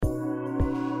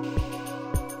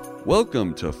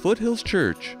Welcome to Foothills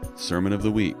Church Sermon of the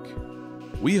Week.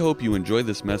 We hope you enjoy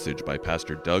this message by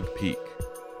Pastor Doug Peak.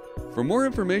 For more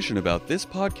information about this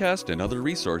podcast and other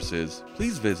resources,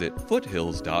 please visit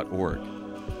foothills.org.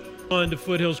 On to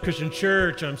Foothills Christian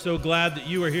Church. I'm so glad that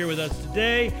you are here with us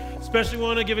today. Especially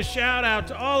want to give a shout out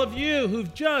to all of you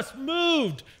who've just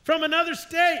moved from another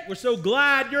state. We're so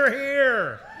glad you're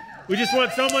here. We just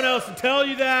want someone else to tell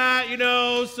you that,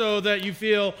 so that you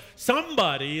feel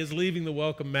somebody is leaving the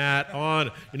welcome mat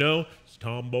on. It's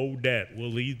Tom Bodette will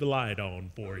leave the light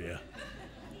on for you.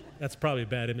 That's probably a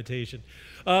bad imitation.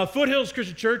 Foothills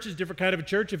Christian Church is a different kind of a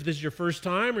church. If this is your first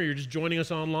time or you're just joining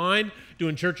us online,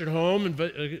 doing church at home,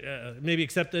 and maybe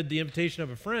accepted the invitation of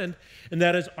a friend, and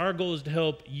that is our goal is to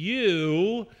help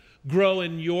you grow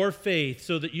in your faith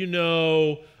so that you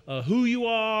know who you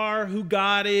are, who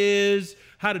God is,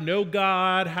 how to know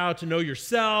God, how to know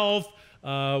yourself,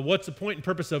 what's the point and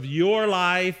purpose of your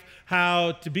life,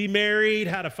 how to be married,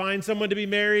 how to find someone to be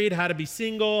married, how to be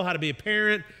single, how to be a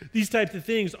parent. These types of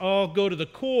things all go to the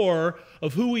core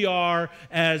of who we are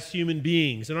as human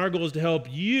beings. And our goal is to help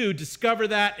you discover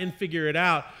that and figure it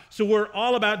out. So we're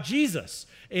all about Jesus.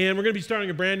 And we're going to be starting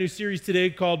a brand new series today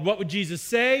called What Would Jesus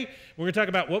Say? We're going to talk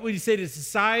about what would he say to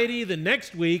society. The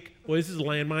next week, boy, this is a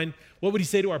landmine, what would he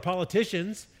say to our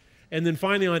politicians? And then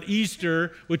finally on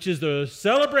Easter, which is the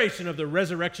celebration of the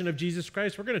resurrection of Jesus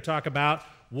Christ, we're going to talk about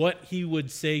what he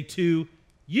would say to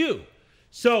you.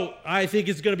 So I think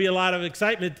it's going to be a lot of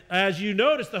excitement. As you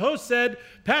noticed, the host said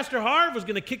Pastor Harv was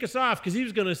going to kick us off because he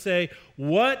was going to say,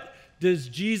 what does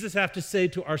Jesus have to say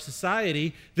to our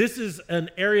society? This is an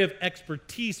area of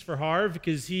expertise for Harv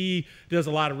because he does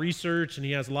a lot of research and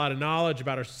he has a lot of knowledge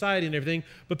about our society and everything.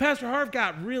 But Pastor Harv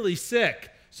got really sick,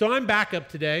 so I'm back up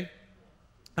today.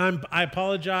 I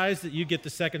apologize that you get the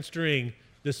second string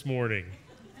this morning.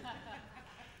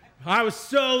 I was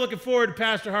so looking forward to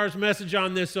Pastor Harv's message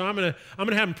on this, so I'm gonna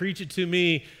have him preach it to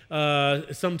me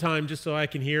sometime just so I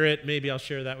can hear it. Maybe I'll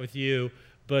share that with you,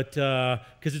 but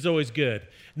because it's always good.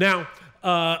 Now,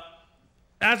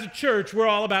 as a church, we're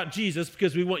all about Jesus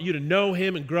because we want you to know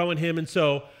him and grow in him, and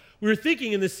so we were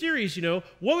thinking in this series,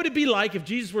 what would it be like if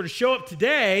Jesus were to show up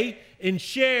today and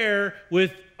share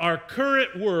with our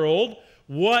current world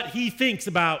what he thinks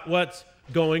about what's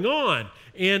going on?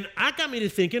 And that got me to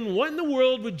thinking, what in the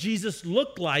world would Jesus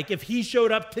look like if he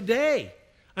showed up today?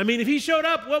 I mean, if he showed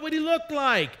up, what would he look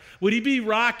like? Would he be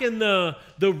rocking the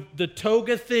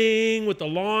toga thing with the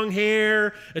long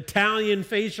hair, Italian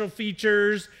facial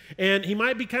features? And he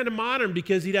might be kind of modern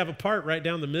because he'd have a part right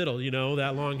down the middle,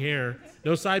 that long hair.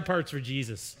 No side parts for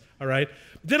Jesus, all right?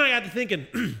 Then I got to thinking,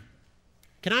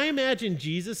 can I imagine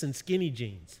Jesus in skinny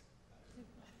jeans?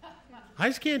 I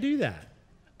just can't do that.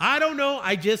 I don't know.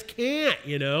 I just can't,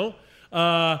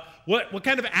 What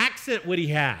kind of accent would he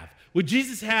have? Would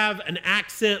Jesus have an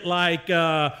accent like,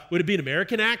 would it be an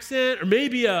American accent or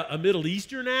maybe a Middle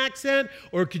Eastern accent?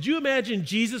 Or could you imagine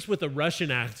Jesus with a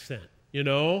Russian accent,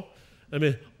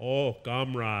 oh,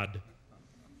 comrade,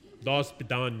 do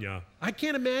spidanya. I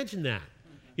can't imagine that,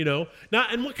 Now,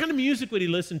 and what kind of music would he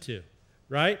listen to,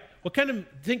 right?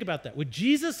 Think about that. Would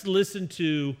Jesus listen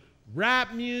to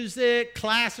rap music,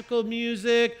 classical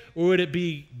music, or would it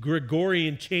be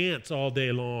Gregorian chants all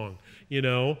day long?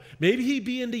 Maybe he'd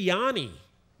be into Yanni.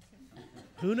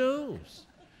 Who knows?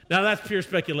 Now, that's pure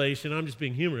speculation. I'm just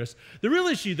being humorous. The real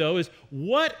issue, though, is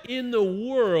what in the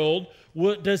world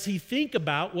does he think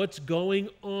about what's going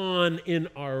on in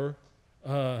our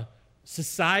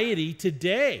society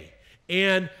today?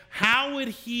 And how would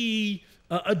he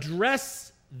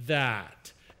address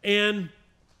that? And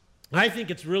I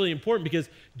think it's really important because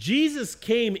Jesus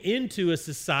came into a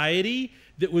society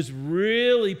that was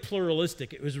really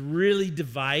pluralistic. It was really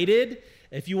divided.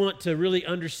 If you want to really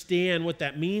understand what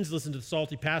that means, listen to the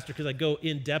Salty Pastor because I go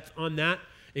in depth on that.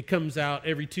 It comes out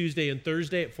every Tuesday and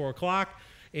Thursday at 4 o'clock,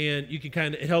 and you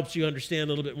can it helps you understand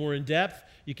a little bit more in depth.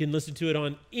 You can listen to it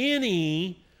on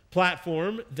any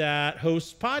platform that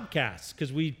hosts podcasts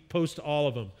because we post all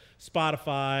of them.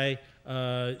 Spotify,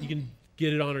 you can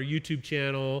get it on our YouTube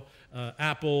channel,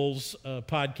 Apple's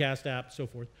podcast app, so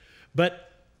forth. But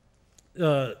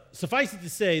suffice it to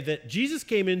say that Jesus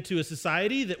came into a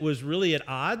society that was really at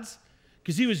odds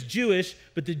because he was Jewish,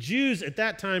 but the Jews at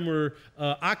that time were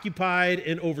occupied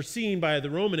and overseen by the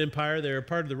Roman Empire. They were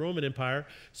part of the Roman Empire.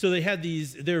 So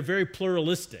they were very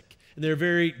pluralistic and they're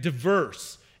very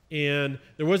diverse. And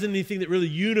there wasn't anything that really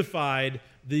unified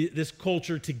this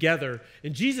culture together.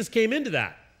 And Jesus came into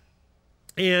that.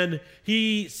 And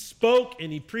he spoke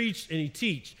and he preached and he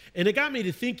taught. And it got me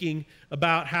to thinking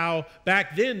about how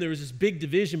back then there was this big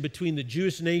division between the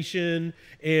Jewish nation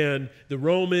and the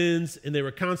Romans, and they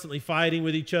were constantly fighting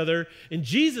with each other. And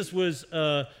Jesus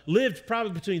lived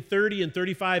probably between 30 and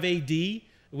 35 AD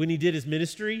when he did his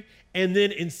ministry. And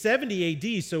then in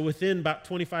 70 AD, so within about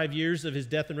 25 years of his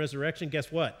death and resurrection,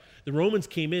 guess what? The Romans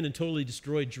came in and totally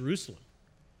destroyed Jerusalem,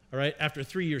 all right, after a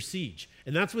 3-year siege.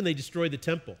 And that's when they destroyed the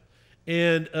temple.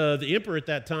 And the emperor at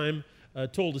that time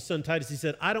told his son Titus, he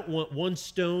said, I don't want one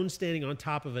stone standing on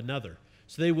top of another.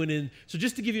 So they went in. So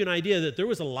just to give you an idea that there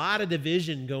was a lot of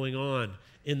division going on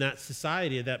in that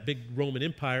society, of that big Roman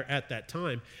Empire at that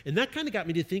time. And that kind of got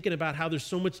me to thinking about how there's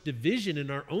so much division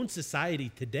in our own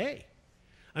society today.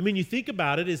 I mean, you think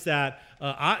about it, is that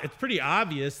it's pretty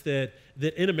obvious that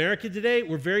in America today,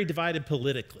 we're very divided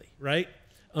politically, right?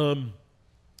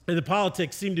 And the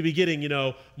politics seem to be getting,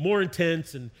 more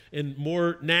intense and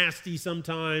more nasty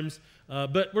sometimes.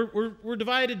 But we're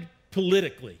divided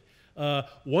politically.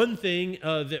 One thing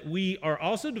that we are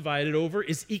also divided over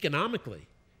is economically,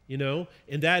 and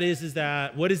that is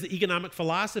that what is the economic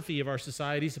philosophy of our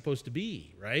society supposed to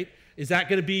be, right? Is that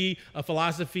going to be a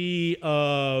philosophy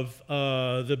of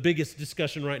the biggest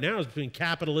discussion right now is between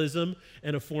capitalism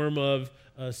and a form of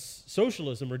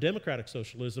socialism or democratic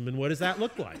socialism, and what does that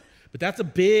look like? But that's a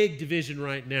big division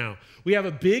right now. We have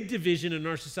a big division in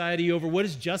our society over what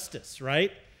is justice,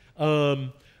 right?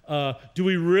 Do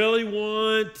we really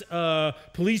want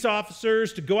police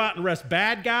officers to go out and arrest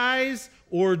bad guys,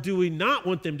 or do we not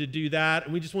want them to do that,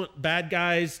 and we just want bad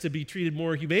guys to be treated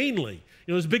more humanely?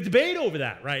 There's a big debate over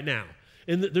that right now.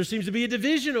 And there seems to be a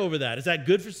division over that. Is that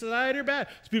good for society or bad?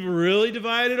 So people are really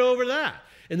divided over that.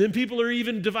 And then people are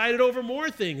even divided over more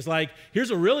things. Like,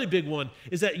 here's a really big one,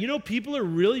 is that, people are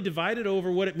really divided over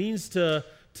what it means to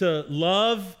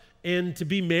love and to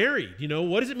be married.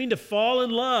 What does it mean to fall in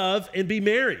love and be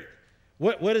married?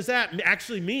 What does that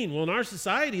actually mean? Well, in our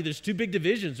society, there's two big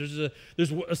divisions. There's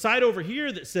a side over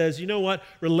here that says,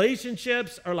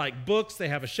 relationships are like books. They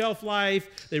have a shelf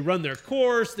life. They run their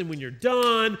course. Then when you're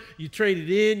done, you trade it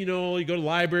in. You go to the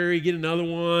library, get another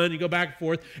one. You go back and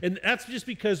forth. And that's just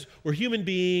because we're human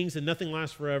beings and nothing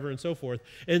lasts forever and so forth.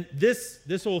 And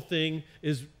this whole thing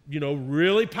is,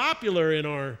 really popular in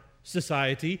our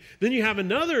society. Then you have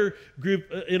another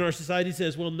group in our society that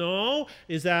says, well, no,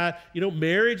 is that,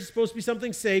 marriage is supposed to be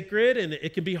something sacred, and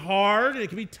it can be hard and it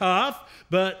can be tough,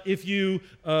 but if you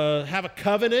have a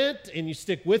covenant and you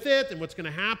stick with it, then what's going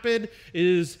to happen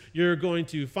is you're going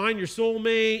to find your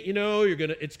soulmate,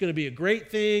 it's going to be a great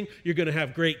thing. You're going to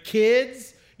have great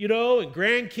kids, and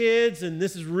grandkids, and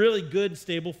this is really good and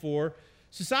stable for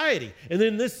society. And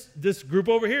then this group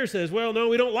over here says, well, no,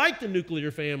 we don't like the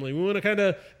nuclear family. We want to kind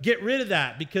of get rid of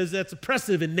that because that's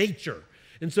oppressive in nature.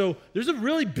 And so there's a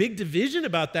really big division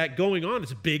about that going on.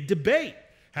 It's a big debate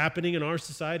happening in our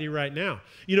society right now.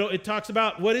 It talks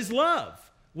about what is love,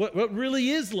 what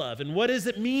really is love, and what does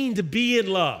it mean to be in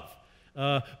love.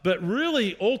 But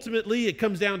really, ultimately, it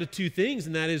comes down to two things,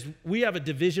 and that is we have a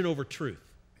division over truth,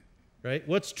 right?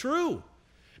 What's true?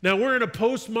 Now, we're in a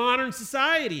postmodern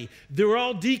society. They're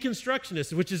all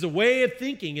deconstructionists, which is a way of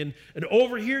thinking. And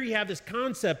over here, you have this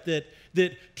concept that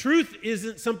truth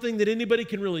isn't something that anybody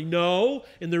can really know,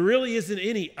 and there really isn't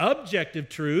any objective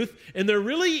truth, and there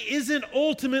really isn't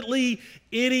ultimately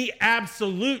any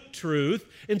absolute truth.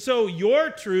 And so your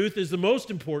truth is the most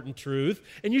important truth,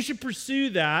 and you should pursue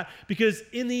that, because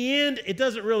in the end, it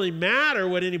doesn't really matter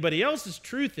what anybody else's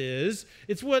truth is.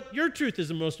 It's what your truth is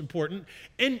the most important.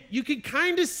 And you can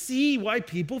kind of see why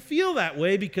people feel that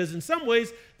way, because in some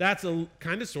ways, that's a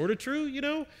kind of sort of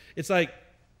true, It's like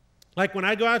when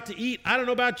I go out to eat, I don't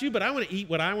know about you, but I want to eat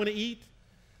what I want to eat.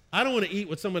 I don't want to eat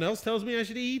what someone else tells me I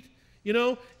should eat,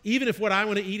 even if what I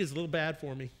want to eat is a little bad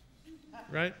for me,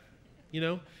 right?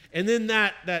 And then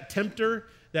that tempter,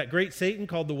 that great Satan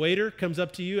called the waiter, comes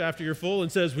up to you after you're full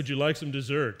and says, would you like some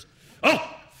dessert?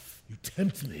 Oh, you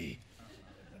tempt me,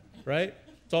 right?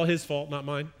 It's all his fault, not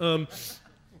mine.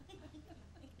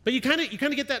 But you kind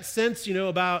of get that sense,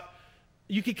 about,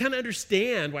 you can kind of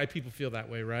understand why people feel that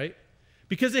way, right?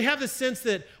 Because they have this sense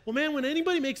that, well, man, when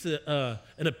anybody makes an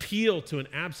appeal to an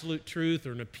absolute truth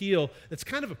or an appeal, it's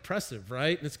kind of oppressive,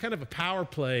 right? And it's kind of a power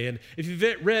play. And if you've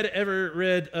ever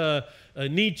read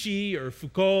Nietzsche or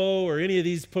Foucault or any of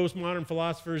these postmodern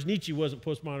philosophers, Nietzsche wasn't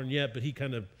postmodern yet, but he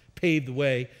kind of paved the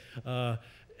way.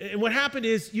 And what happened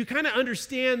is you kind of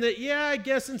understand that, yeah, I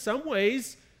guess in some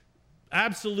ways,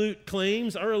 absolute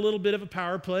claims are a little bit of a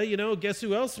power play. Guess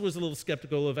who else was a little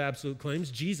skeptical of absolute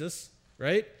claims? Jesus,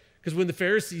 right? Because when the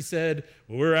Pharisees said,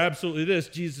 well, we're absolutely this,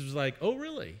 Jesus was like, oh,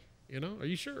 really? Are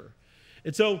you sure?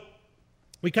 And so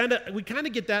We kind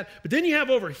of get that, but then you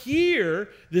have over here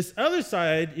this other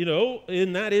side,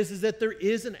 and that is that there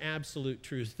is an absolute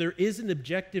truth. There is an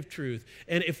objective truth.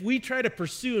 And if we try to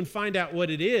pursue and find out what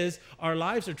it is, our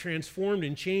lives are transformed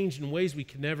and changed in ways we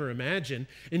can never imagine.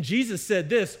 And Jesus said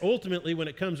this, ultimately, when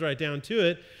it comes right down to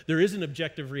it, there is an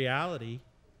objective reality.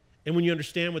 And when you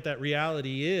understand what that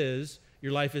reality is,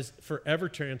 your life is forever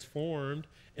transformed,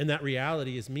 and that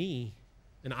reality is me.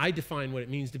 And I define what it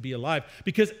means to be alive.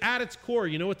 Because at its core,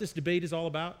 you know what this debate is all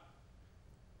about?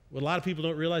 What a lot of people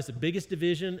don't realize, the biggest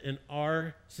division in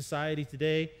our society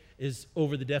today is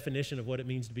over the definition of what it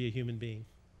means to be a human being.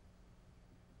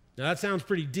 Now that sounds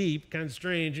pretty deep, kind of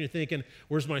strange, and you're thinking,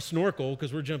 where's my snorkel?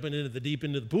 Because we're jumping into the deep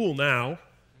into the pool now.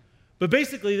 But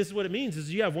basically, this is what it means,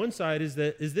 is you have one side is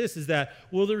that,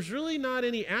 well, there's really not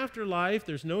any afterlife,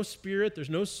 there's no spirit,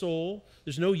 there's no soul,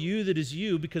 there's no you that is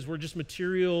you, because we're just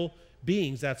material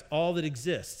beings. That's all that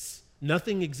exists.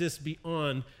 Nothing exists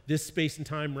beyond this space and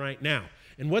time right now.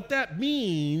 And what that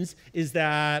means is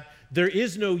that there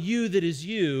is no you that is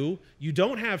you. You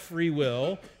don't have free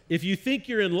will. If you think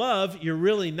you're in love, you're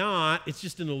really not. It's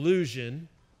just an illusion.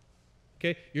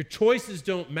 Okay? Your choices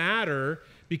don't matter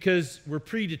because we're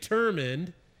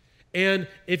predetermined. And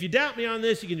if you doubt me on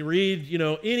this, you can read,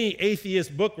 any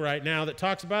atheist book right now that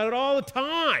talks about it all the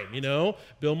time.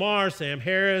 Bill Maher, Sam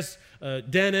Harris,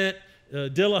 Dennett,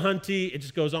 Dillahunty, it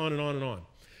just goes on and on and on.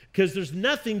 Because there's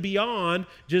nothing beyond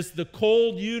just the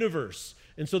cold universe.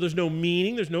 And so there's no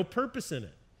meaning, there's no purpose in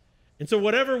it. And so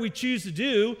whatever we choose to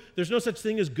do, there's no such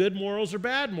thing as good morals or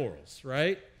bad morals,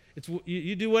 right?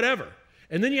 You do whatever.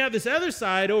 And then you have this other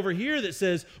side over here that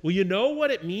says, well, you know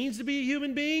what it means to be a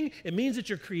human being? It means that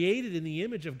you're created in the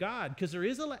image of God, because there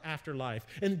is an afterlife.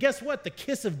 And guess what? The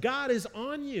kiss of God is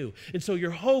on you. And so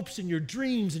your hopes and your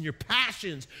dreams and your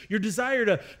passions, your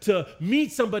desire to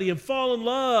meet somebody and fall in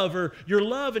love, or your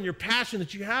love and your passion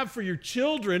that you have for your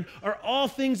children, are all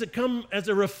things that come as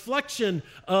a reflection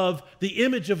of the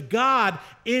image of God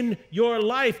in your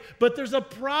life. But there's a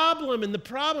problem, and the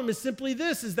problem is simply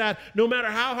this, is that no matter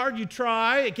how hard you try,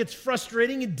 it gets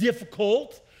frustrating and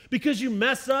difficult because you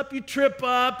mess up, you trip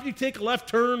up, you take left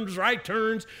turns, right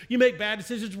turns, you make bad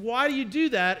decisions. Why do you do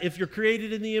that if you're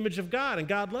created in the image of God and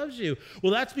God loves you?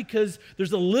 Well, that's because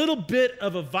there's a little bit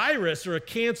of a virus or a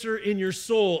cancer in your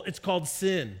soul. It's called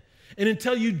sin. And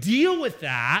until you deal with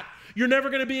that, you're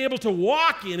never going to be able to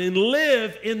walk in and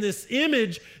live in this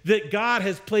image that God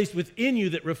has placed within you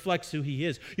that reflects who He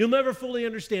is. You'll never fully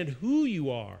understand who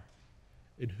you are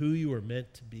and who you are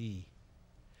meant to be.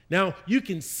 Now, you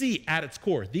can see at its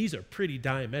core, these are pretty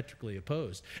diametrically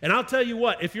opposed. And I'll tell you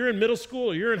what, if you're in middle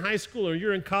school or you're in high school or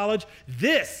you're in college,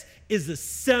 this is the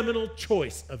seminal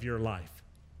choice of your life.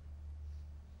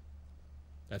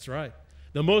 That's right.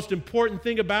 The most important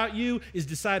thing about you is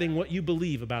deciding what you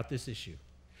believe about this issue.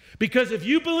 Because if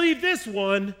you believe this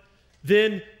one,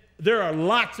 then there are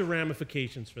lots of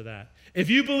ramifications for that. If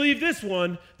you believe this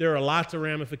one, there are lots of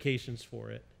ramifications for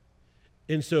it.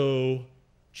 And so,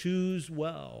 choose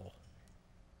well,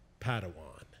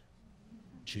 Padawan.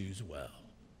 Choose well.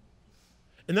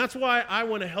 And that's why I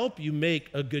want to help you make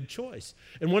a good choice.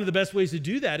 And one of the best ways to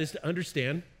do that is to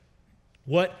understand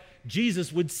what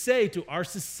Jesus would say to our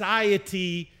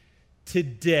society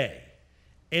today.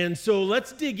 And so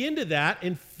let's dig into that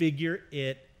and figure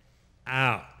it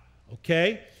out,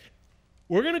 okay?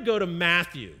 We're going to go to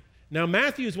Matthew. Now,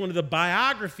 Matthew is one of the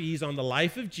biographies on the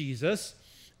life of Jesus.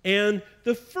 And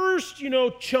the first,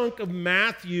 chunk of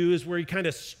Matthew is where he kind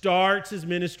of starts his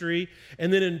ministry.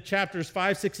 And then in chapters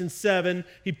 5, 6, and 7,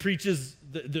 he preaches,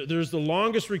 there's the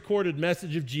longest recorded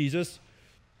message of Jesus.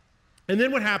 And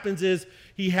then what happens is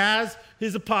he has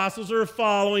his apostles are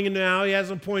following him now. He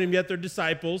hasn't appointed them yet, they're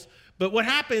disciples. But what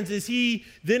happens is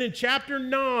then in chapter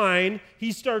 9,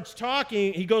 he starts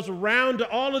talking. He goes around to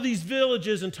all of these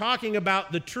villages and talking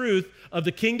about the truth of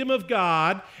the kingdom of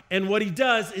God. And what he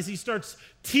does is he starts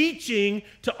teaching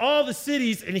to all the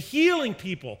cities and healing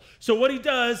people. So what he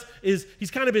does is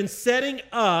he's kind of been setting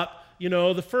up,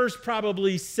 the first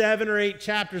probably 7 or 8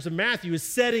 chapters of Matthew is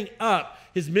setting up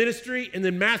his ministry. And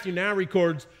then Matthew now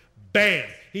records, bam,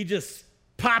 he just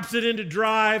pops it into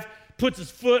drive, puts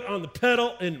his foot on the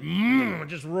pedal, and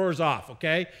just roars off,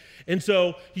 okay? And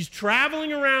so he's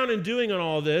traveling around and doing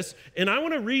all this, and I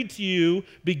want to read to you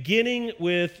beginning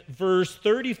with verse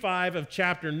 35 of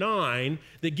chapter 9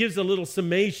 that gives a little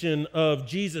summation of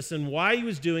Jesus and why he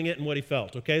was doing it and what he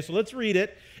felt, okay? So let's read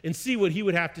it and see what he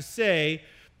would have to say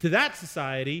to that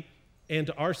society and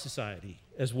to our society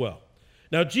as well.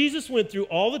 Now, Jesus went through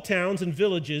all the towns and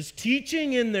villages,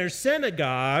 teaching in their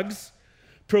synagogues,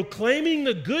 proclaiming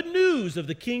the good news of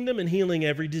the kingdom and healing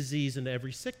every disease and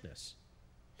every sickness.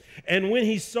 And when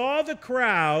he saw the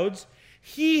crowds,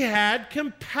 he had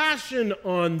compassion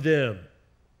on them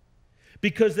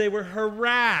because they were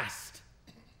harassed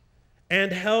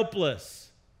and helpless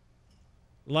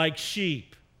like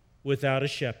sheep without a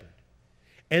shepherd.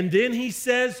 And then he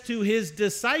says to his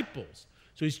disciples,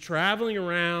 so he's traveling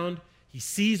around, he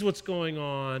sees what's going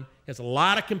on, has a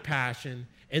lot of compassion,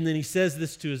 and then he says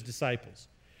this to his disciples.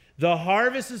 The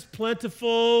harvest is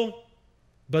plentiful,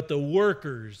 but the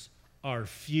workers are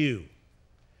few.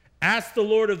 Ask the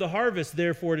Lord of the harvest,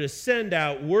 therefore, to send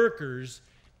out workers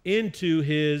into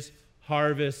his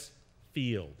harvest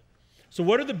field. So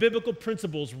what are the biblical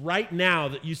principles right now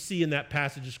that you see in that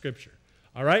passage of Scripture?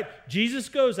 All right? Jesus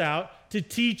goes out to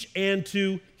teach and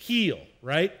to heal,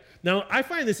 right? Now, I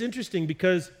find this interesting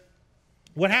because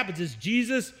what happens is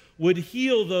Jesus would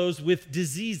heal those with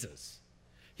diseases.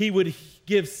 He would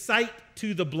give sight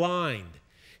to the blind.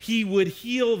 He would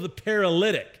heal the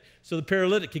paralytic so the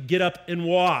paralytic could get up and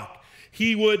walk.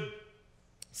 He would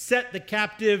set the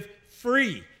captive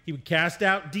free. He would cast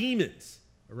out demons,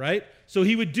 all right? So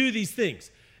he would do these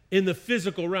things in the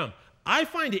physical realm. I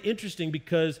find it interesting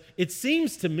because it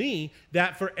seems to me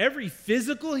that for every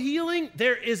physical healing,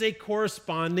 there is a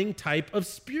corresponding type of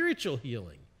spiritual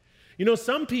healing. You know,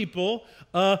 some people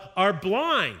are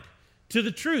blind to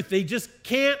the truth. They just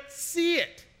can't see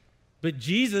it. But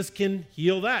Jesus can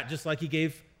heal that, just like he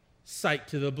gave sight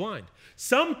to the blind.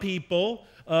 Some people,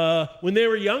 when they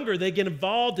were younger, they get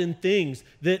involved in things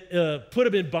that put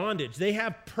them in bondage. They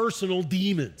have personal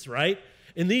demons, right?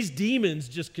 And these demons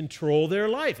just control their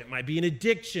life. It might be an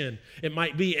addiction. It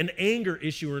might be an anger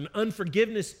issue or an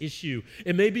unforgiveness issue.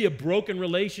 It may be a broken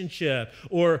relationship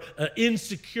or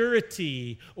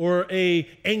insecurity or a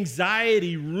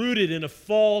anxiety rooted in a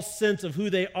false sense of who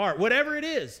they are. Whatever it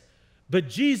is. But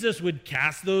Jesus would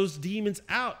cast those demons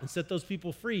out and set those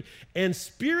people free. And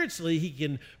spiritually, he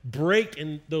can break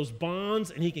in those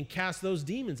bonds and he can cast those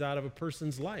demons out of a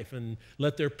person's life and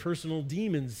let their personal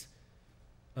demons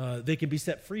they can be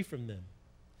set free from them.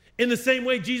 In the same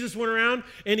way, Jesus went around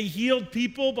and he healed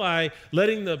people by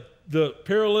letting the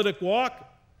paralytic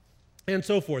walk and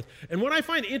so forth. And what I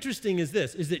find interesting is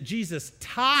this, is that Jesus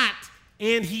taught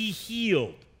and he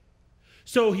healed.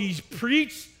 So he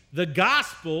preached the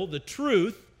gospel, the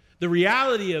truth, the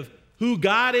reality of who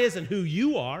God is and who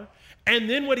you are. And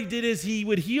then what he did is he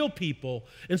would heal people.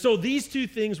 And so these two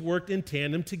things worked in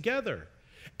tandem together.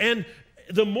 And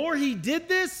the more he did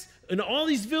this, in all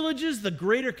these villages, the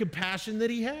greater compassion that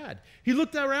he had. He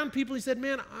looked around people, he said,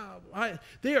 man,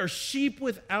 they are sheep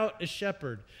without a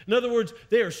shepherd. In other words,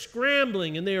 they are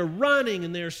scrambling and they are running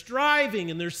and they are striving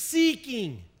and they're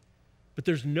seeking, but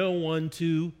there's no one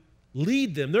to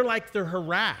lead them. They're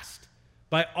harassed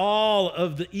by all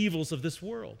of the evils of this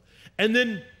world. And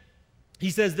then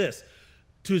he says this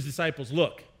to his disciples,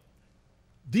 look,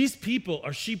 these people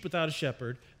are sheep without a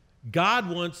shepherd. God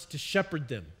wants to shepherd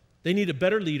them. They need a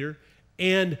better leader,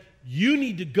 and you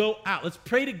need to go out. Let's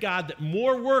pray to God that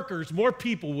more workers, more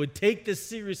people would take this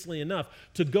seriously enough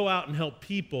to go out and help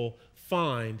people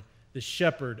find the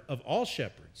shepherd of all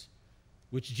shepherds,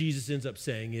 which Jesus ends up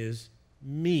saying is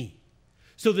me.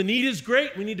 So the need is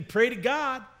great. We need to pray to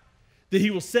God that he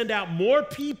will send out more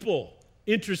people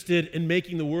interested in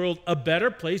making the world a better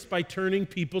place by turning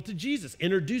people to Jesus,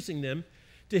 introducing them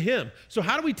to him. So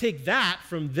how do we take that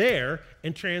from there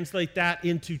and translate that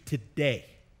into today?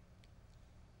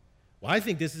 Well, I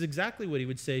think this is exactly what he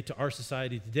would say to our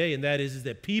society today, and that is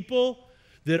that people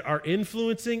that are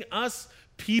influencing us,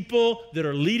 people that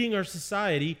are leading our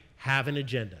society, have an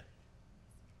agenda.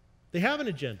 They have an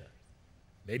agenda.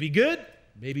 Maybe good,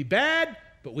 maybe bad,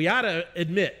 but we ought to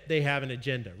admit they have an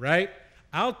agenda, right?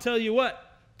 I'll tell you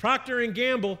what, Procter &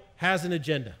 Gamble has an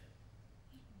agenda.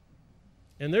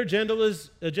 And their agenda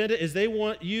is they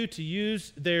want you to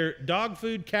use their dog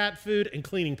food, cat food, and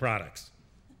cleaning products,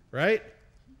 right?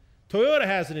 Toyota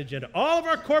has an agenda. All of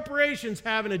our corporations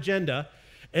have an agenda,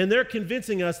 and they're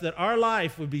convincing us that our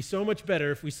life would be so much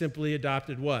better if we simply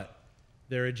adopted what?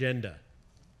 Their agenda.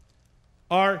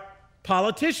 Our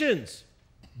politicians,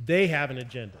 they have an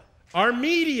agenda. Our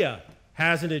media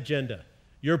has an agenda.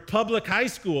 Your public high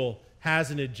school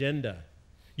has an agenda.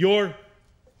 Your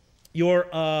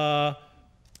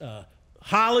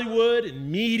Hollywood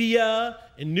and media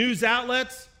and news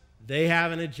outlets, they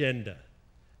have an agenda.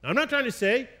 Now, I'm not trying to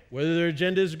say whether their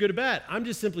agenda is good or bad. I'm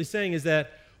just simply saying is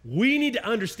that we need to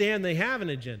understand they have an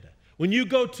agenda. When you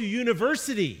go to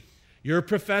university, your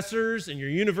professors and your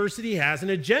university has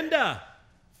an agenda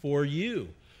for you.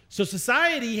 So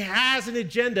society has an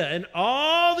agenda, and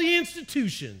all the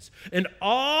institutions and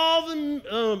all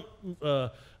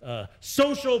the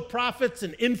social prophets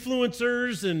and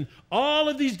influencers and all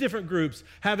of these different groups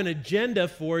have an agenda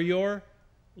for your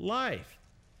life.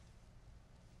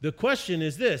 The question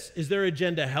is this: is their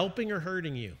agenda helping or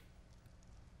hurting you?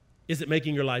 Is it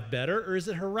making your life better, or is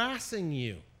it harassing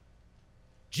you?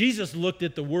 Jesus looked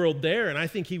at the world there, and I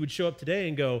think he would show up today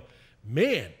and go,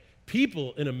 man,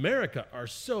 people in America are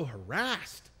so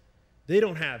harassed. They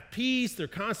don't have peace. They're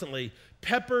constantly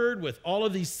peppered with all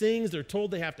of these things they're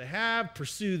told they have to have,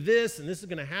 pursue this, and this is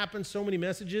going to happen, so many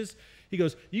messages. He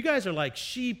goes, you guys are like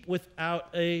sheep without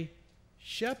a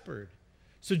shepherd.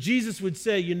 So Jesus would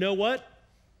say, you know what?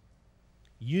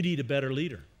 You need a better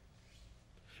leader.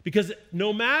 Because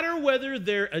no matter whether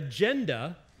their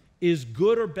agenda is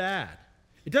good or bad,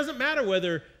 it doesn't matter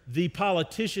whether the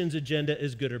politician's agenda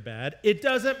is good or bad. It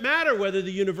doesn't matter whether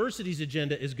the university's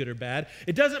agenda is good or bad.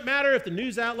 It doesn't matter if the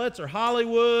news outlets or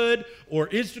Hollywood or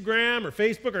Instagram or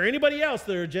Facebook or anybody else,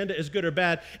 their agenda is good or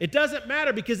bad. It doesn't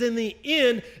matter, because in the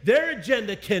end, their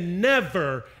agenda can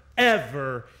never,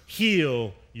 ever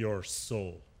heal your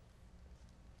soul.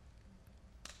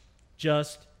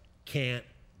 Just can't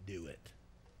do it.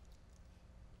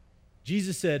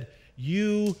 Jesus said,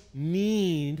 you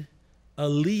need a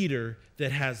leader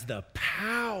that has the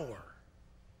power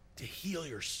to heal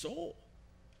your soul,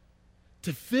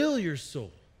 to fill your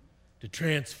soul, to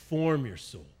transform your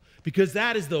soul, because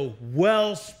that is the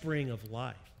wellspring of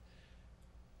life.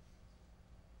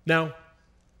 Now,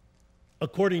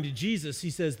 according to Jesus, he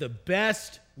says the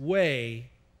best way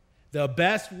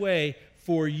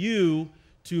for you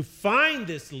to find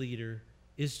this leader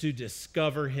is to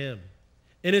discover him.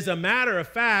 And as a matter of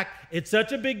fact, it's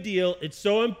such a big deal, it's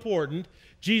so important,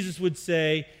 Jesus would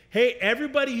say, hey,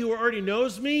 everybody who already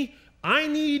knows me, I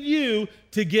need you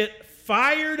to get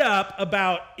fired up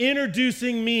about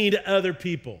introducing me to other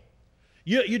people.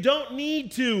 You don't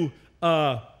need to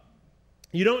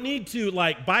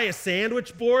like buy a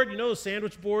sandwich board. You know those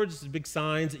sandwich boards, big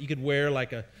signs that you could wear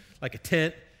like a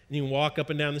tent, and you can walk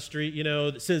up and down the street,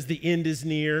 that says the end is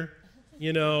near.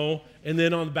 And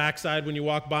then on the backside, when you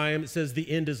walk by them, it says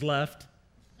the end is left,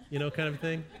 kind of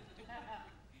thing.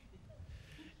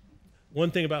 One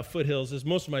thing about Foothills is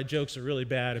most of my jokes are really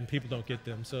bad and people don't get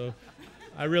them. So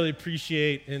I really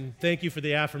appreciate and thank you for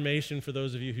the affirmation for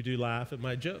those of you who do laugh at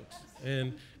my jokes.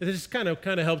 And it just kind of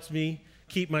helps me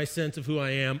keep my sense of who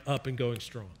I am up and going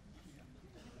strong.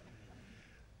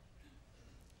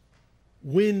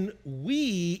 When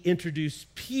we introduce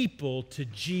people to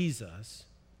Jesus,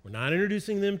 we're not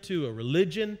introducing them to a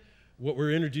religion. What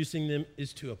we're introducing them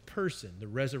is to a person, the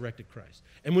resurrected Christ.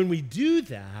 And when we do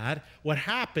that, what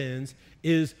happens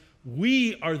is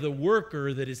we are the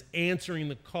worker that is answering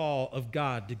the call of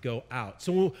God to go out.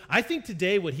 So I think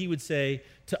today what he would say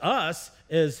to us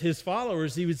as his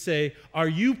followers, he would say, are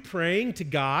you praying to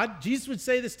God? Jesus would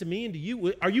say this to me and to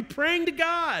you. Are you praying to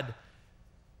God?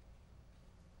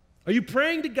 Are you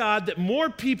praying to God that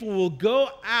more people will go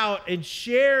out and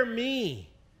share me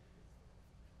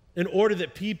in order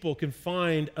that people can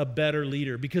find a better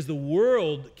leader? Because the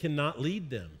world cannot lead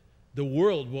them. The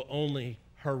world will only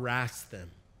harass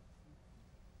them.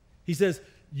 He says,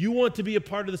 you want to be a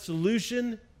part of the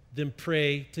solution? Then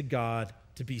pray to God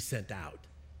to be sent out.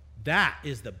 That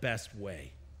is the best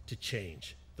way to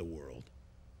change the world.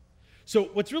 So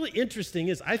what's really interesting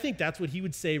is I think that's what he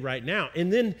would say right now.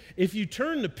 And then if you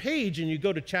turn the page and you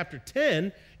go to chapter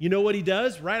 10, you know what he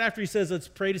does? Right after he says, let's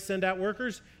pray to send out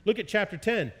workers, look at chapter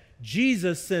 10.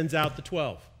 Jesus sends out the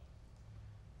 12.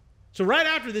 So right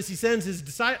after this, he sends his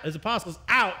apostles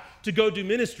out to go do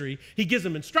ministry. He gives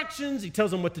them instructions. He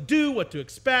tells them what to do, what to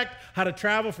expect, how to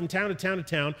travel from town to town to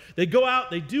town. They go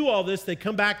out, they do all this, they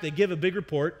come back, they give a big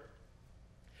report.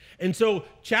 And so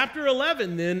chapter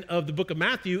 11 then of the book of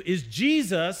Matthew is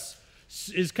Jesus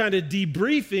is kind of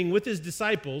debriefing with his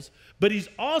disciples, but he's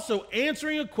also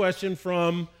answering a question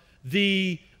from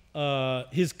his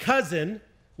cousin,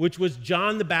 which was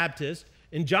John the Baptist.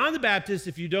 And John the Baptist,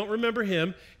 if you don't remember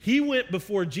him, he went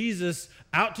before Jesus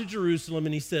out to Jerusalem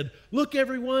and he said, look,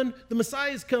 everyone, the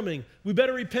Messiah is coming. We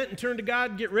better repent and turn to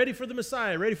God and get ready for the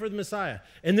Messiah, ready for the Messiah.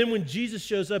 And then when Jesus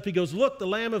shows up, he goes, look, the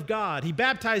Lamb of God. He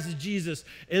baptizes Jesus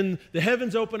and the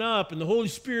heavens open up and the Holy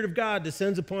Spirit of God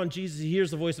descends upon Jesus. He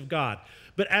hears the voice of God.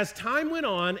 But as time went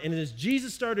on and as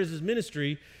Jesus started his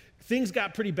ministry, things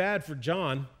got pretty bad for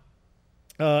John.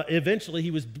 Eventually,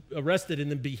 he was arrested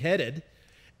and then beheaded.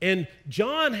 And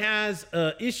John has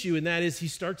an issue, and that is he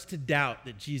starts to doubt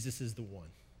that Jesus is the one.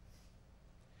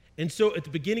 And so at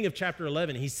the beginning of chapter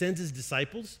 11, he sends his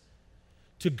disciples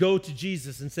to go to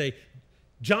Jesus and say,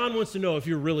 John wants to know if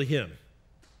you're really him.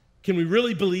 Can we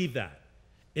really believe that?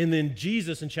 And then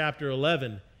Jesus in chapter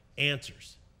 11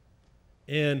 answers.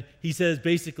 And he says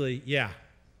basically, yeah,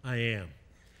 I am.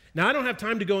 Now, I don't have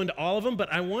time to go into all of them,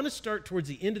 but I want to start towards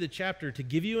the end of the chapter to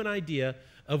give you an idea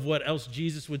of what else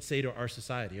Jesus would say to our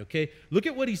society, okay? Look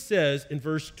at what he says in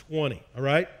verse 20, all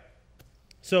right?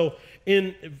 So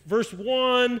in verse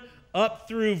 1 up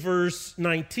through verse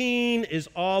 19 is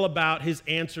all about his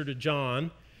answer to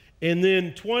John. And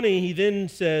then 20, he then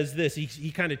says this.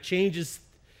 He kind of changes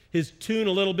his tune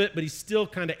a little bit, but he's still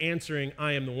kind of answering,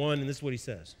 I am the one, and this is what he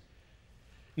says.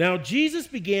 Now, Jesus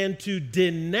began to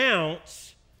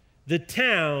denounce the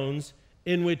towns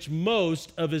in which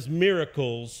most of his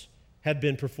miracles had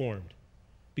been performed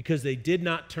because they did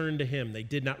not turn to him. They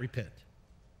did not repent.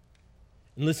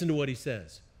 And listen to what he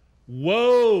says.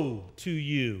 Woe to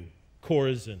you,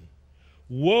 Chorazin.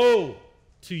 Woe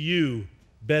to you,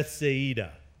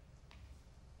 Bethsaida.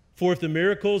 For if the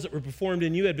miracles that were performed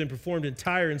in you had been performed in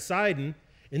Tyre and Sidon,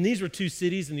 and these were two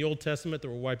cities in the Old Testament that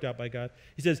were wiped out by God,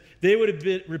 he says, they would have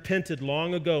been repented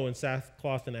long ago in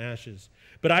sackcloth and ashes.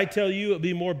 But I tell you, it will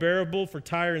be more bearable for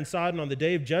Tyre and Sidon on the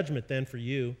day of judgment than for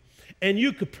you. And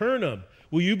you, Capernaum,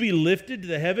 will you be lifted to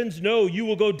the heavens? No, you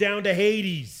will go down to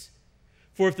Hades.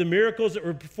 For if the miracles that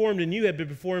were performed in you had been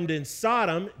performed in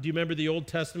Sodom, do you remember the Old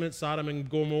Testament, Sodom and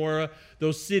Gomorrah,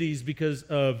 those cities because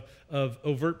of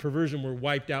overt perversion were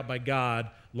wiped out by God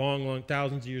long,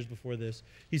 thousands of years before this.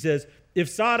 He says, if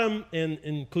Sodom, and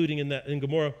including in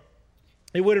Gomorrah,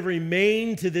 it would have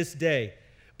remained to this day.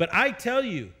 But I tell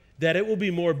you that it will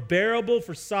be more bearable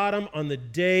for Sodom on the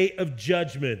day of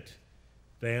judgment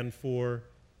than for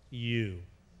you.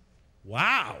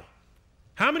 Wow.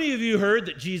 How many of you heard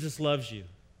that Jesus loves you?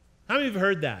 How many of you have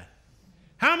heard that?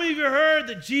 How many of you heard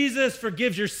that Jesus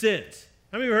forgives your sins?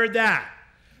 How many of you heard that?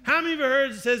 How many of you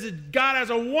heard it says that God has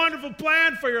a wonderful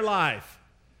plan for your life?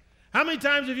 How many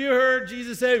times have you heard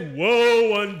Jesus say,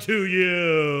 woe unto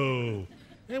you?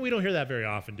 And we don't hear that very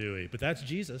often, do we? But that's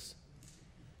Jesus.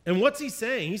 And what's he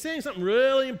saying? He's saying something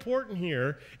really important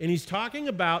here, and he's talking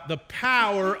about the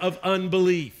power of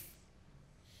unbelief.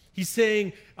 He's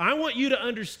saying, I want you to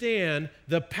understand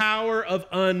the power of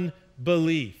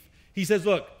unbelief. He says,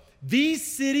 look, these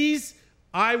cities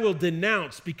I will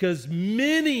denounce because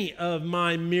many of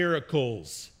my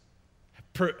miracles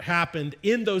happened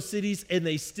in those cities and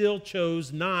they still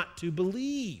chose not to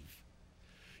believe.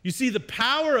 You see, the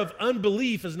power of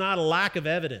unbelief is not a lack of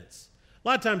evidence. A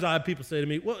lot of times I have people say to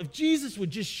me, well, if Jesus would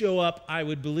just show up, I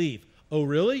would believe. Oh,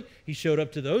 really? He showed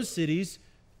up to those cities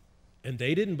and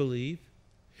they didn't believe.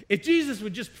 If Jesus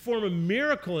would just perform a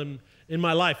miracle in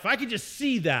my life, if I could just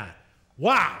see that,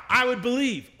 wow, I would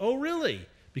believe. Oh, really?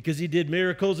 Because he did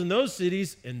miracles in those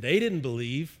cities and they didn't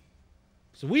believe.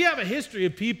 So we have a history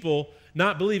of people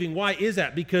not believing. Why is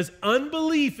that? Because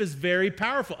unbelief is very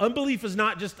powerful. Unbelief is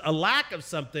not just a lack of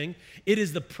something, it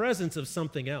is the presence of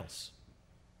something else.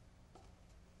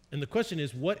 And the question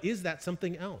is, what is that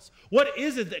something else? What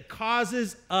is it that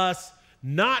causes us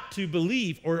not to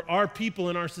believe, or our people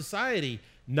in our society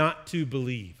not to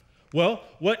believe? Well,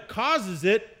 what causes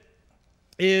it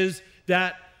is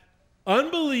that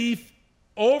unbelief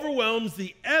overwhelms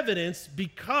the evidence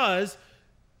because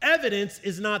evidence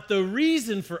is not the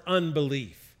reason for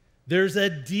unbelief. There's a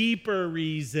deeper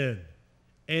reason,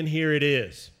 and here it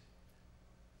is.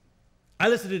 I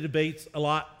listen to debates a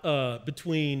lot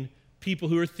between people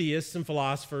who are theists and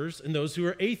philosophers and those who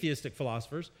are atheistic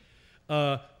philosophers.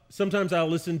 Sometimes I'll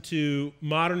listen to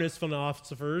modernist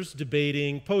philosophers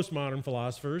debating postmodern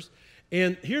philosophers,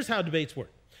 and here's how debates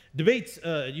work. Debates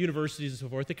at universities and so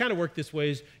forth, they kind of work this way.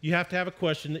 Is you have to have a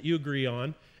question that you agree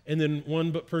on, and then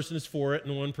one person is for it,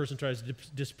 and one person tries to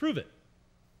disprove it.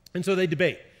 And so they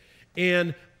debate.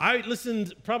 And I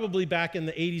listened probably back in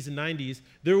the 80s and 90s.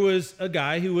 There was a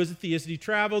guy who was a theist. He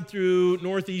traveled through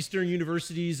northeastern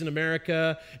universities in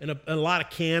America and a lot of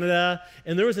Canada.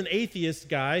 And there was an atheist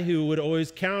guy who would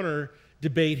always counter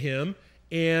debate him.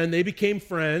 And they became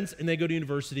friends, and they go to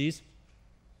universities.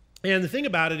 And the thing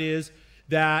about it is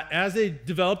that as they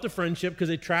developed a friendship, because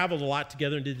they traveled a lot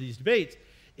together and did these debates,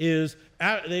 is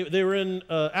they were in,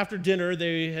 after dinner,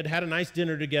 they had had a nice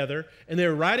dinner together, and they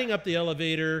were riding up the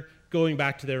elevator going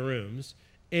back to their rooms.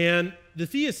 And the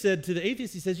theist said to the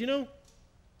atheist, he says, you know,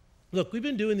 look, we've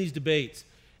been doing these debates,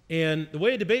 and the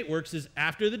way a debate works is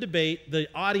after the debate, the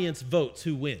audience votes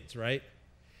who wins, right?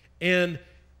 And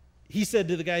he said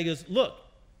to the guy, he goes, look,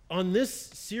 on this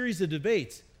series of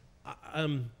debates,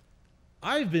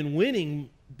 I've been winning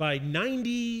by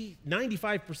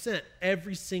 95%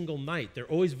 every single night. They're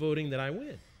always voting that I win.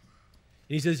 And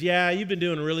he says, yeah, you've been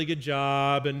doing a really good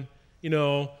job, and, you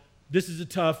know, this is a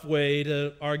tough way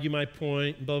to argue my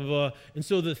point, and blah, blah, blah. And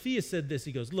so the theist said this.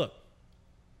 He goes, look,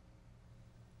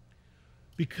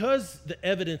 because the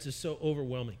evidence is so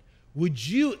overwhelming, would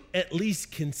you at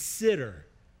least consider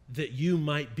that you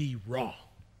might be wrong?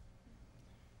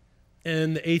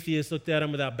 And the atheist looked at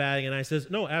him without batting an eye and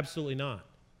says, no, absolutely not.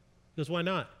 He goes, why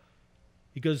not?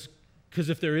 He goes, because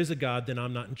if there is a God, then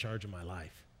I'm not in charge of my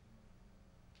life.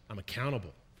 I'm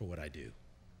accountable for what I do.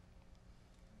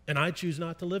 And I choose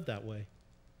not to live that way.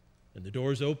 And the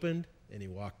doors opened, and he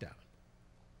walked out.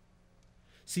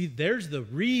 See, there's the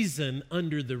reason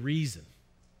under the reason.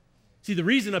 See, the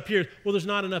reason up here, well, there's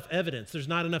not enough evidence. There's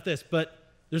not enough this. But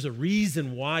there's a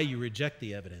reason why you reject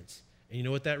the evidence. And you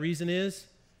know what that reason is?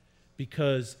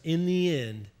 Because in the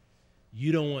end,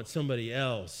 you don't want somebody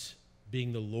else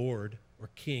being the Lord or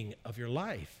king of your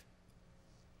life.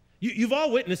 You've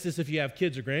all witnessed this if you have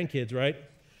kids or grandkids, right?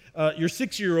 Your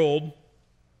 6-year-old,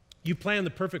 you plan the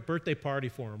perfect birthday party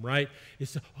for them, right?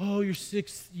 It's, oh, your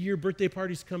 6th-year birthday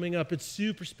party's coming up. It's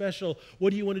super special. What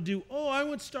do you want to do? Oh, I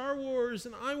want Star Wars,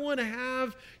 and I want to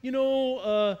have,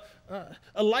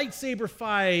 a lightsaber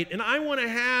fight, and I want to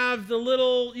have the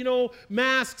little,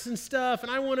 masks and stuff,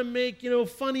 and I want to make,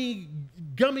 funny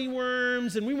gummy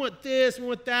worms, and we want this, and we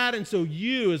want that. And so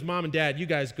you, as mom and dad, you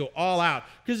guys go all out,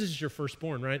 because this is your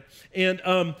firstborn, right? And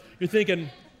you're thinking,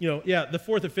 the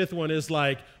 4th or 5th one is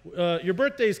like, your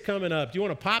birthday's coming up. Do you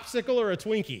want a popsicle or a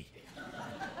Twinkie?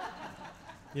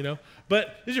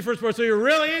 But this is your first part, so you're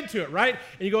really into it, right?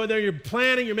 And you go in there, you're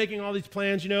planning, you're making all these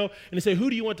plans, and they say, who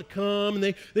do you want to come?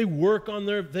 And they work on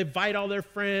they invite all their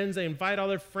friends,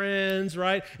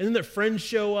 right? And then their friends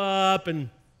show up, and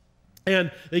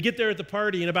they get there at the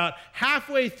party, and about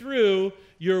halfway through,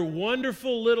 your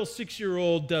wonderful little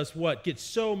 6-year-old does what? Gets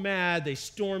so mad, they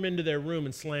storm into their room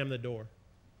and slam the door.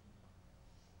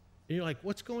 And you're like,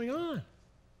 what's going on?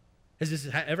 Has this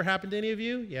ever happened to any of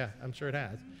you? Yeah, I'm sure it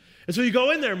has. And so you go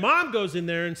in there, mom goes in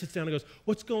there and sits down and goes,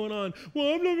 what's going on?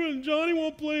 Well, Johnny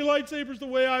won't play lightsabers the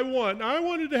way I want. I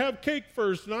wanted to have cake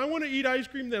first, and I want to eat ice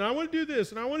cream then. I want to do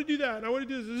this, and I want to do that, and I want to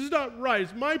do this. This is not right.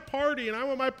 It's my party, and I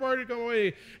want my party to go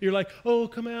away. You're like, oh,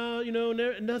 come out,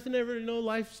 nothing ever,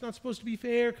 life's not supposed to be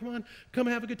fair. Come on, come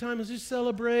have a good time. Let's just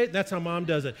celebrate. That's how mom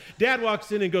does it. Dad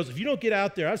walks in and goes, if you don't get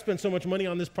out there, I've spent so much money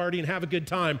on this party and have a good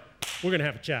time, we're going to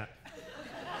have a chat.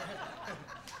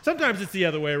 Sometimes it's the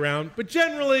other way around, but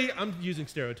generally, I'm using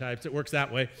stereotypes. It works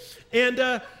that way. And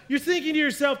you're thinking to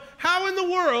yourself, how in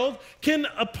the world can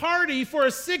a party for a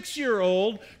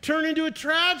 6-year-old turn into a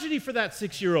tragedy for that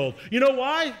 6-year-old? You know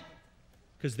why?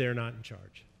 Because they're not in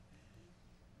charge.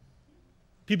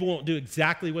 People won't do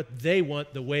exactly what they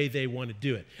want the way they want to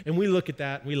do it. And we look at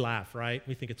that and we laugh, right?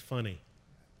 We think it's funny.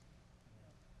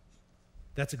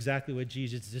 That's exactly what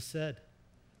Jesus just said.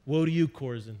 Woe to you,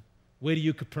 Chorazin. Woe to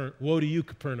you,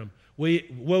 Capernaum.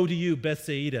 Woe to you,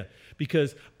 Bethsaida,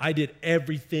 because I did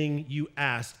everything you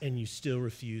asked and you still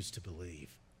refused to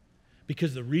believe.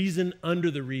 Because the reason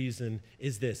under the reason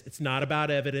is this. It's not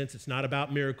about evidence. It's not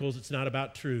about miracles. It's not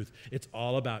about truth. It's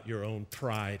all about your own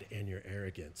pride and your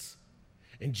arrogance.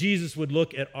 And Jesus would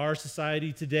look at our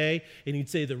society today and he'd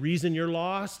say, the reason you're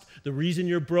lost, the reason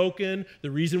you're broken,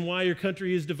 the reason why your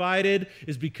country is divided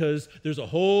is because there's a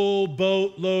whole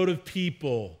boatload of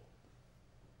people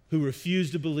who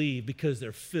refuse to believe because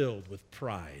they're filled with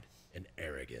pride and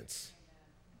arrogance.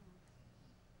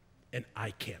 And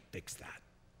I can't fix that.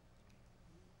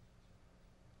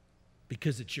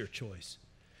 Because it's your choice.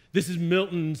 This is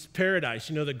Milton's Paradise,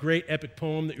 the great epic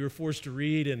poem that you were forced to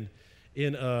read in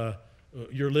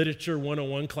your Literature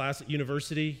 101 class at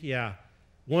university. Yeah.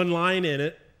 One line in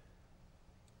it,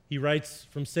 he writes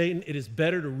from Satan, it is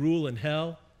better to rule in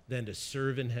hell than to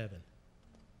serve in heaven.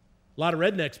 A lot of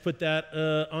rednecks put that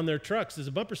on their trucks as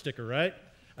a bumper sticker, right?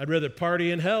 I'd rather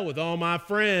party in hell with all my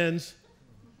friends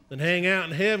than hang out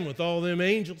in heaven with all them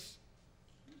angels,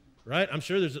 right? I'm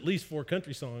sure there's at least 4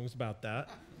 country songs about that.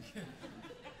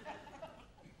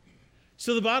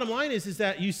 So the bottom line is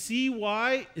that you see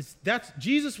why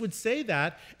Jesus would say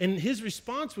that, and his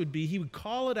response would be, he would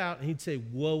call it out and he'd say,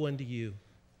 woe unto you.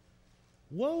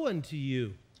 Woe unto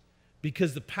you,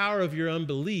 because the power of your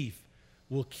unbelief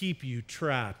will keep you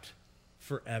trapped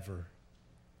forever.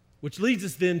 Which leads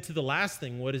us then to the last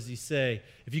thing. What does he say?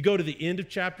 If you go to the end of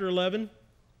chapter 11,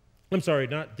 I'm sorry,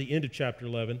 not the end of chapter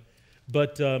 11,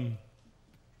 but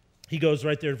he goes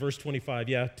right there to verse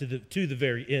 25, to the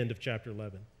very end of chapter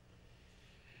 11.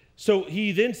 So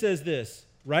he then says this,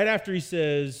 right after he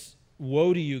says,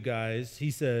 woe to you guys, he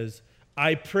says,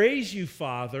 I praise you,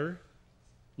 Father,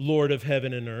 Lord of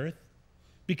heaven and earth,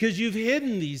 because you've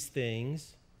hidden these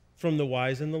things from the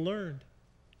wise and the learned,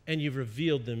 and you've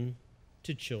revealed them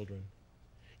to children.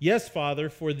 Yes, Father,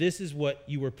 for this is what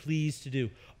you were pleased to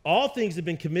do. All things have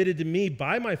been committed to me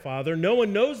by my Father. No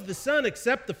one knows the Son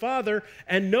except the Father,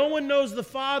 and no one knows the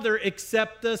Father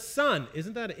except the Son.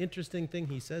 Isn't that an interesting thing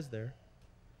he says there?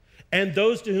 And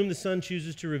those to whom the Son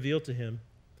chooses to reveal to him.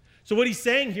 So what he's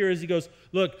saying here is he goes,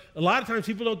 look, a lot of times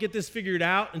people don't get this figured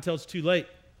out until it's too late.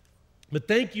 But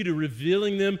thank you to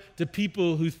revealing them to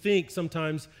people who think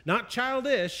sometimes not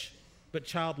childish, but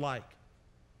childlike.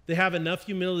 They have enough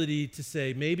humility to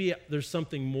say, maybe there's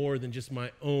something more than just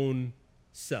my own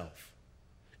self.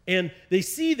 And they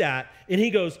see that, and he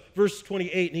goes, verse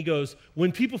 28, and he goes,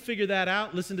 when people figure that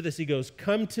out, listen to this, he goes,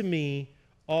 come to me,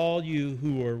 all you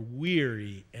who are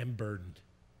weary and burdened.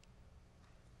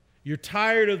 You're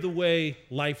tired of the way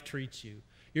life treats you.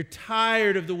 You're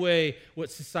tired of the way what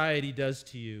society does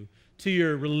to you, to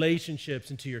your relationships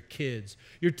and to your kids.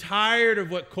 You're tired of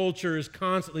what culture is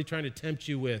constantly trying to tempt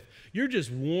you with. You're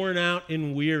just worn out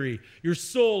and weary. Your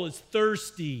soul is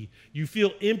thirsty. You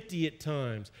feel empty at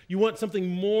times. You want something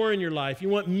more in your life. You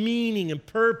want meaning and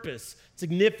purpose,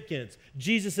 significance.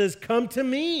 Jesus says, come to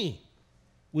me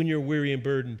when you're weary and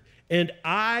burdened, and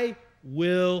I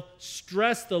will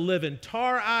stress the living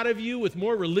tar out of you with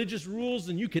more religious rules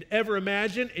than you could ever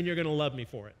imagine, and you're going to love me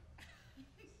for it.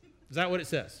 Is that what it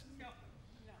says? No.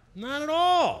 Not at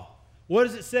all. What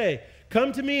does it say?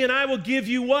 Come to me and I will give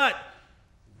you what?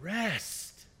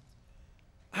 Rest.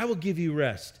 I will give you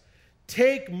rest.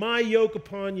 Take my yoke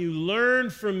upon you.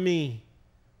 Learn from me,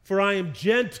 for I am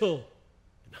gentle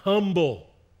and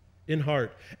humble in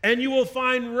heart, and you will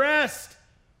find rest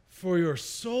for your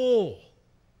soul.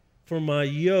 For my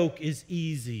yoke is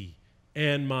easy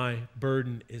and my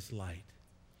burden is light.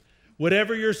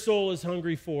 Whatever your soul is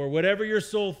hungry for, whatever your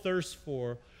soul thirsts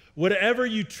for, whatever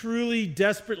you truly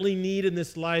desperately need in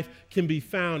this life can be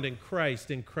found in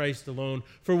Christ alone.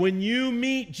 For when you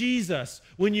meet Jesus,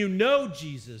 when you know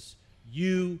Jesus,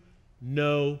 you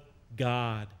know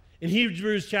God. In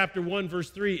Hebrews chapter 1, verse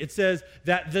 3, it says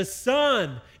that the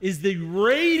Son is the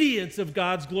radiance of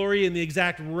God's glory and the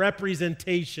exact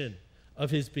representation of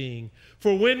his being.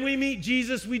 For when we meet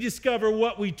Jesus, we discover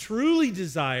what we truly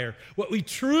desire, what we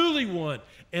truly want,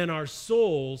 and our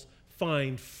souls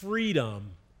find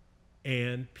freedom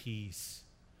and peace.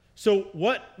 So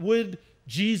what would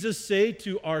Jesus say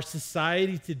to our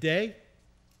society today?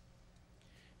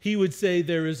 He would say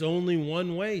there is only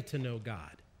one way to know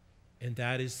God, and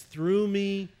that is through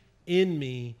me, in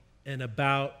me, and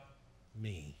about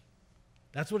me.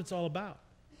 That's what it's all about.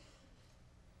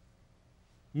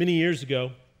 Many years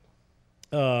ago,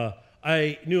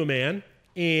 I knew a man,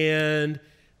 and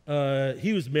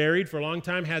he was married for a long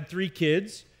time, had 3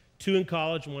 kids, 2 in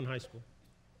college and 1 in high school.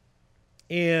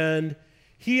 And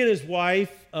he and his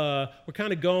wife were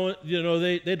kind of going,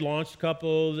 they'd launched a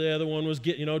couple. The other one was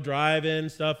driving and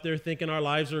stuff. They're thinking our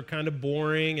lives are kind of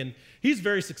boring. And he's a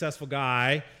very successful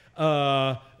guy,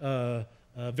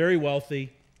 very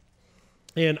wealthy.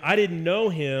 And I didn't know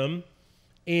him.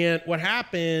 And what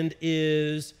happened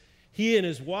is he and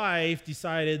his wife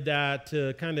decided that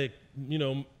to kind of,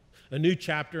 a new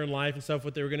chapter in life and stuff,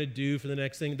 what they were going to do for the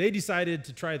next thing, they decided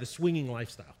to try the swinging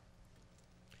lifestyle.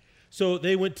 So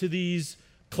they went to these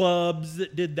clubs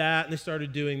that did that, and they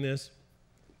started doing this.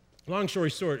 Long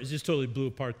story short, it just totally blew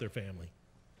apart their family.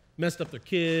 Messed up their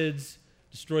kids,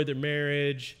 destroyed their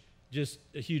marriage, just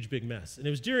a huge big mess. And it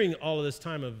was during all of this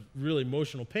time of really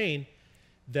emotional pain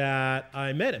that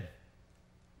I met him.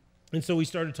 And so we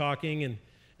started talking,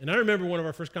 and I remember one of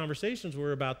our first conversations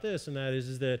were about this, and that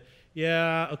is that,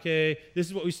 yeah, okay, this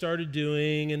is what we started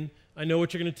doing, and I know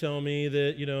what you're going to tell me,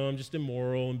 that, I'm just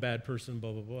immoral and bad person,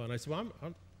 blah, blah, blah. And I said, well,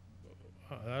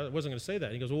 I wasn't going to say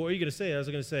that. He goes, well, what are you going to say? I was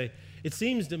going to say, it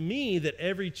seems to me that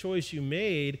every choice you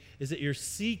made is that you're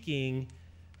seeking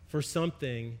for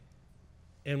something,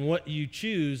 and what you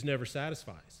choose never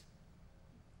satisfies.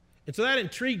 And so that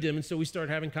intrigued him, and so we started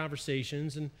having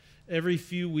conversations, and every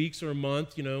few weeks or a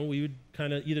month, we would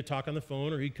kind of either talk on the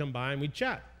phone or he'd come by and we'd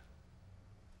chat.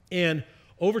 And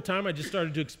over time, I just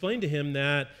started to explain to him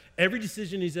that every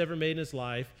decision he's ever made in his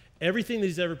life, everything that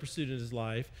he's ever pursued in his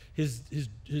life, his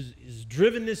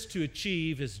drivenness to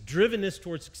achieve, his drivenness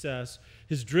towards success,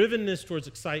 his drivenness towards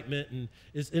excitement, and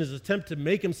his attempt to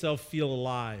make himself feel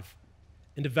alive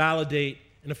and to validate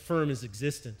and affirm his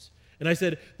existence. And I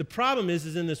said, the problem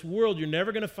is in this world, you're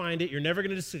never going to find it. You're never going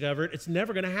to discover it. It's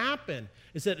never going to happen.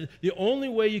 It's that the only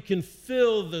way you can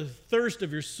fill the thirst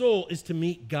of your soul is to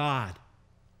meet God.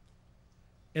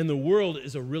 And the world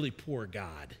is a really poor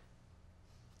God.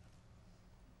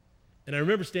 And I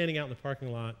remember standing out in the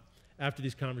parking lot after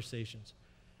these conversations.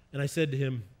 And I said to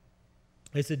him,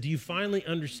 do you finally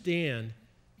understand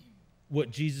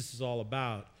what Jesus is all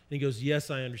about? he goes, yes,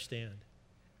 I understand.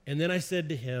 And then I said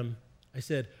to him,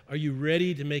 are you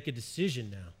ready to make a decision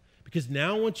now? Because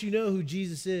now once you know who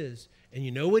Jesus is and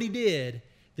you know what he did,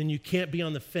 then you can't be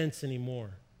on the fence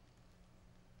anymore.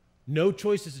 No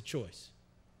choice is a choice.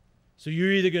 So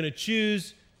you're either going to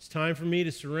choose, it's time for me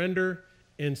to surrender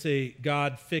and say,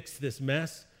 God, fix this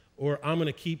mess, or I'm going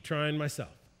to keep trying myself.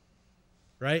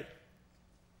 Right?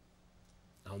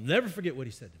 I'll never forget what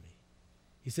he said to me.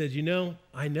 He said,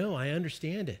 I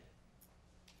understand it,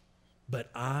 but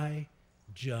I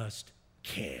just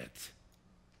can't.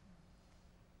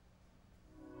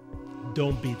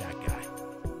 Don't be that guy.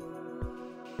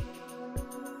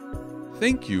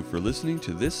 Thank you for listening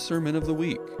to this Sermon of the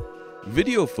Week.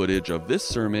 Video footage of this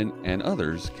sermon and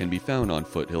others can be found on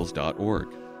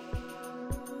foothills.org.